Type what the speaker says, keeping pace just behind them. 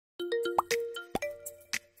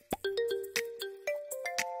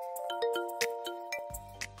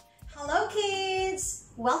Hello kids!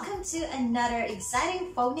 Welcome to another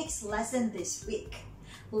exciting phonics lesson this week.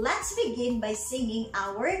 Let's begin by singing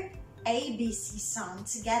our ABC song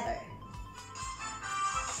together.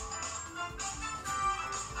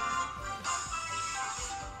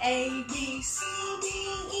 A, B, C, D,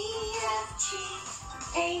 E, F, G,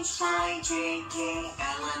 H, I, J, K,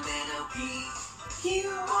 L, M, N, O, P, Q,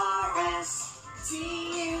 R, S, T,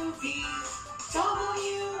 U, V,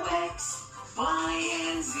 W, X, Y,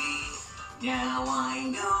 and Z. Now I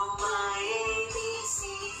know my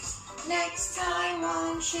ABCs. Next time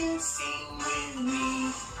won't you sing with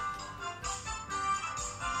me?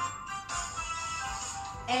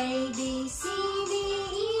 A, B, C, D,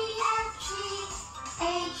 E, F, G,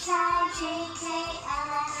 H, I, J, K, L,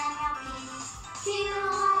 M, N, O, P, Q,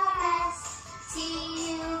 R, S, T,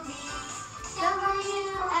 U, V,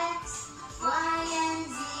 W, X, Y, and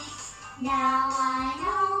Z. Now I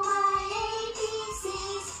know my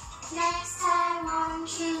ABCs. Next time won't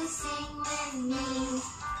you sing with me?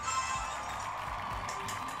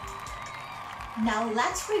 Now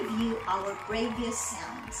let's review our previous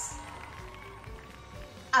sounds.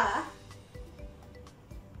 A,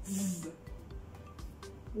 V,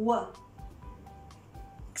 W,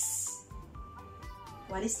 X.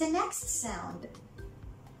 What is the next sound?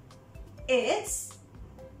 It's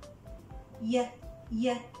Y,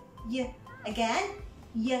 Y, Y. Again,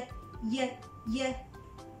 Y, Y, Y.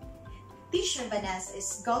 Teacher Vanessa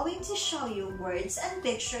is going to show you words and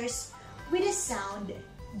pictures with the sound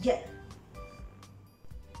Y.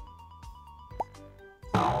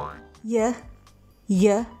 Y,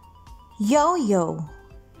 Y, yo-yo.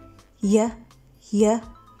 Y, Y,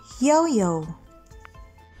 yo-yo.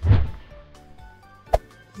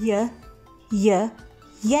 Y, Y,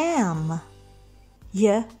 yam.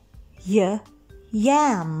 Y, Y,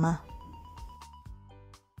 yam.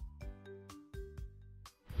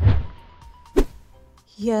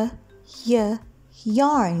 Y, Y,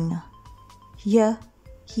 yarn. Y,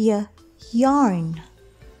 Y, yarn.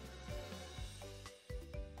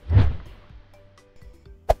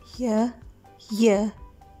 Y, Y,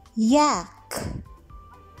 yak.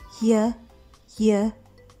 Y, Y,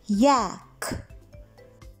 yak.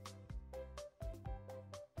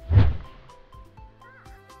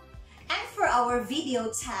 And for our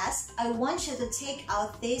video test, I want you to take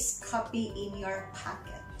out this copy in your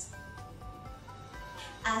pocket.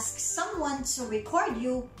 Ask someone to record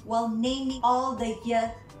you while naming all the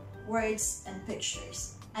Y words and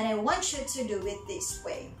pictures. And I want you to do it this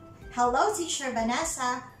way. Hello, Teacher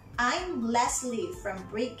Vanessa. I'm Leslie from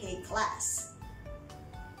Pre-K class.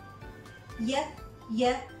 Y,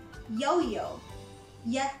 Y, yo-yo.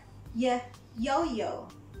 Y, Y, yo-yo.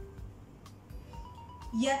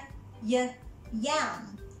 Y, Y,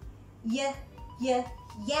 yam. Y, Y,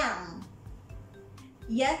 yam.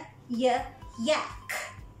 Y, Y, yak.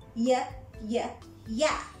 Y, Y,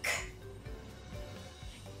 yak.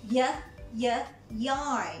 Y, Y,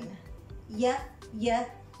 yarn. Y, Y,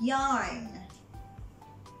 yarn.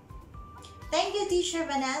 Thank you, Teacher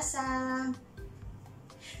Vanessa.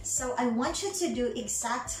 So I want you to do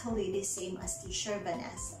exactly the same as Teacher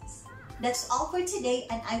Vanessa's. That's all for today,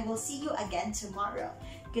 and I will see you again tomorrow.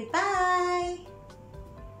 Goodbye!